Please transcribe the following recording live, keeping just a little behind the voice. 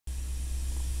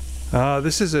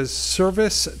This is a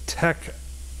Service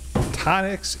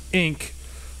Tectonics Inc.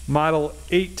 Model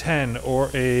 810 or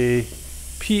a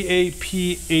PAP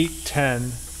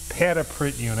 810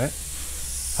 Pataprint unit.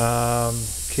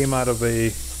 Came out of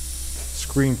a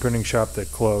screen printing shop that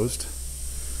closed.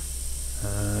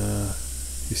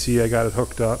 You see I got it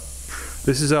hooked up.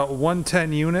 This is a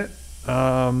 110 unit.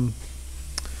 Granted,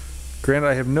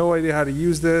 I have no idea how to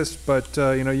use this, but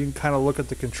you know, you can kind of look at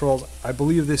the controls. I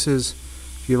believe this is,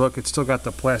 if you look, it's still got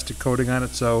the plastic coating on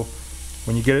it, so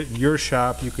when you get it in your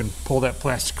shop, you can pull that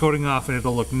plastic coating off and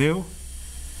it'll look new.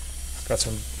 Got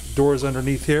some doors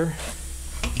underneath here.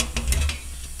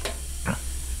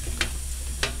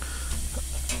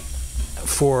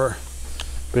 For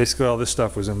basically all this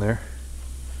stuff was in there.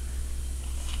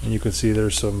 And you can see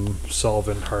there's some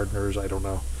solvent hardeners, I don't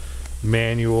know,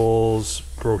 manuals,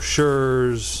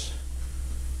 brochures,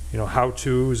 you know,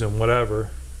 how-tos and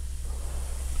whatever.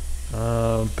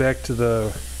 Back to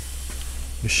the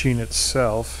machine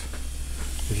itself.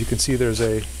 As you can see, there's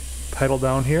a pedal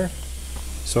down here.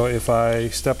 So if I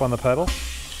step on the pedal,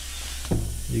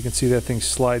 you can see that thing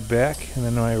slide back, and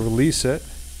then when I release it,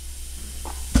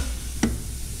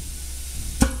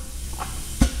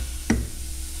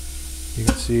 you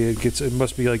can see it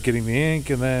must be like getting the ink,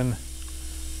 and then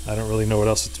I don't really know what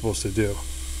else it's supposed to do.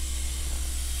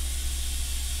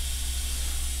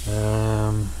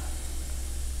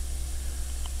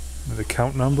 The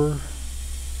count number.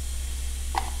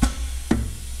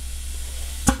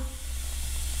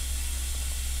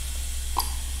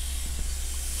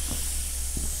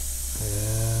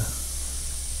 Yeah.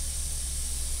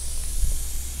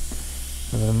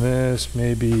 And then this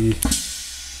maybe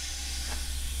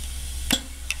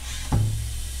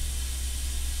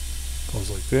goes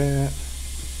like that.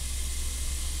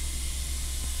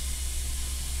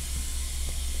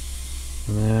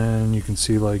 And then you can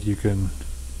see, like, you can,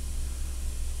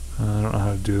 I don't know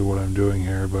how to do what I'm doing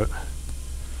here, but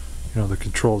you know, the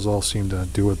controls all seem to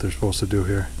do what they're supposed to do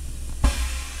here.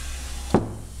 I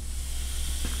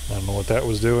don't know what that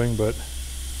was doing, but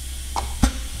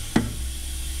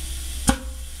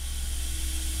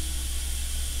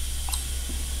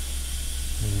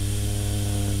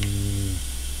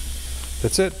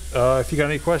that's it. If you got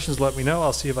any questions, let me know.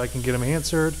 I'll see if I can get them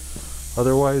answered.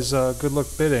 Otherwise, good luck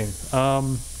bidding.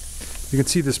 You can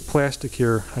see this plastic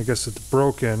here. I guess it's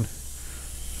broken.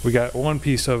 We got one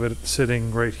piece of it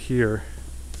sitting right here.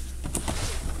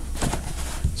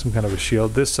 Some kind of a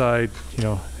shield. This side, you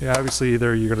know, obviously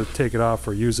either you're going to take it off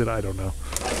or use it. I don't know.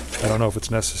 I don't know if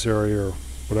it's necessary or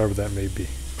whatever that may be.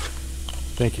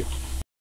 Thank you.